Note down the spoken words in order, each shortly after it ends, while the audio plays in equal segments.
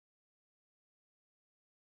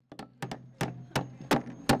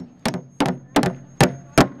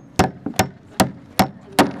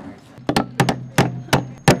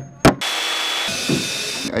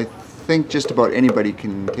think just about anybody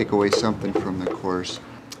can take away something from the course.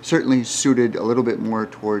 Certainly suited a little bit more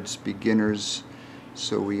towards beginners,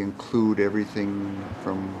 so we include everything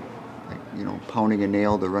from, like, you know, pounding a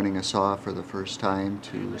nail to running a saw for the first time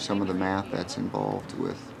to some of the math that's involved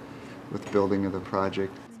with building of the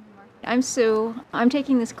project. I'm Sue. I'm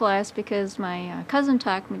taking this class because my cousin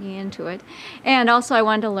talked me into it, and also I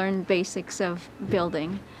wanted to learn basics of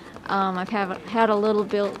building. I've had a little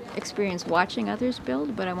experience watching others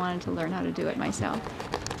build, but I wanted to learn how to do it myself.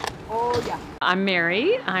 Oh, yeah. I'm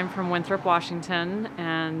Mary. I'm from Winthrop, Washington,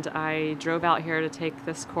 and I drove out here to take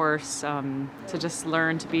this course to just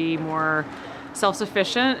learn to be more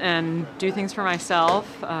self-sufficient and do things for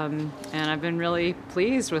myself, and I've been really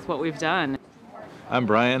pleased with what we've done. I'm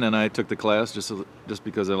Brian, and I took the class just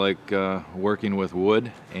because I like working with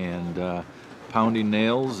wood and pounding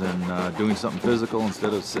nails and doing something physical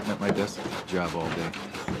instead of sitting at my desk job all day.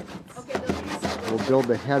 We'll build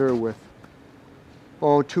the header with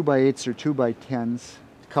 2x8s or 2x10s.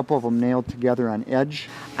 A couple of them nailed together on edge.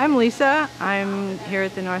 I'm Lisa. I'm here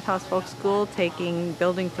at the North House Folk School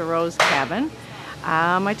building Thoreau's cabin.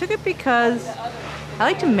 I took it because I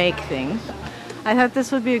like to make things. I thought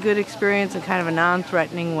this would be a good experience in kind of a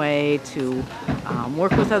non-threatening way to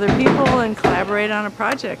work with other people and collaborate on a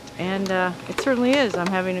project. And it certainly is. I'm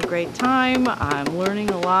having a great time. I'm learning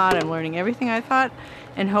a lot. I'm learning everything I thought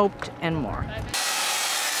and hoped and more.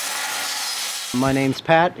 My name's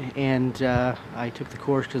Pat, and I took the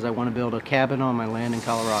course because I want to build a cabin on my land in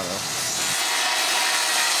Colorado.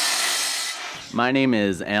 My name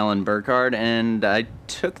is Alan Burkhardt, and I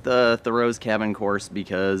took the Thoreau's cabin course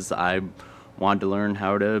because I wanted to learn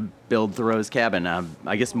how to build Thoreau's cabin.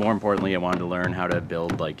 I guess more importantly, I wanted to learn how to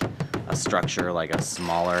build like a structure, like a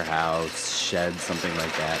smaller house, shed, something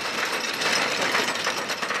like that.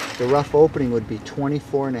 The rough opening would be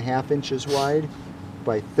 24.5 inches wide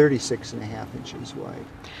by 36.5 inches wide.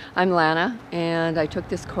 I'm Lana, and I took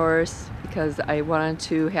this course because I wanted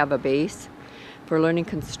to have a base for learning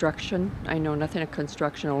construction. I know nothing of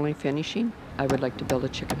construction, only finishing. I would like to build a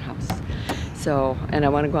chicken house. So, and I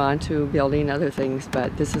want to go on to building other things,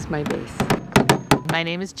 but this is my base. My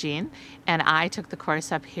name is Jean, and I took the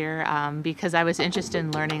course up here because I was interested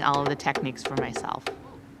in learning all of the techniques for myself.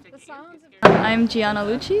 I'm Gianna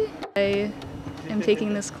Lucci. I am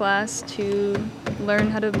taking this class to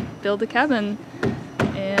learn how to build a cabin,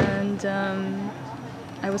 and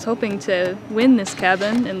I was hoping to win this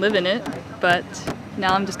cabin and live in it, but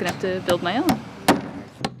now I'm just going to have to build my own.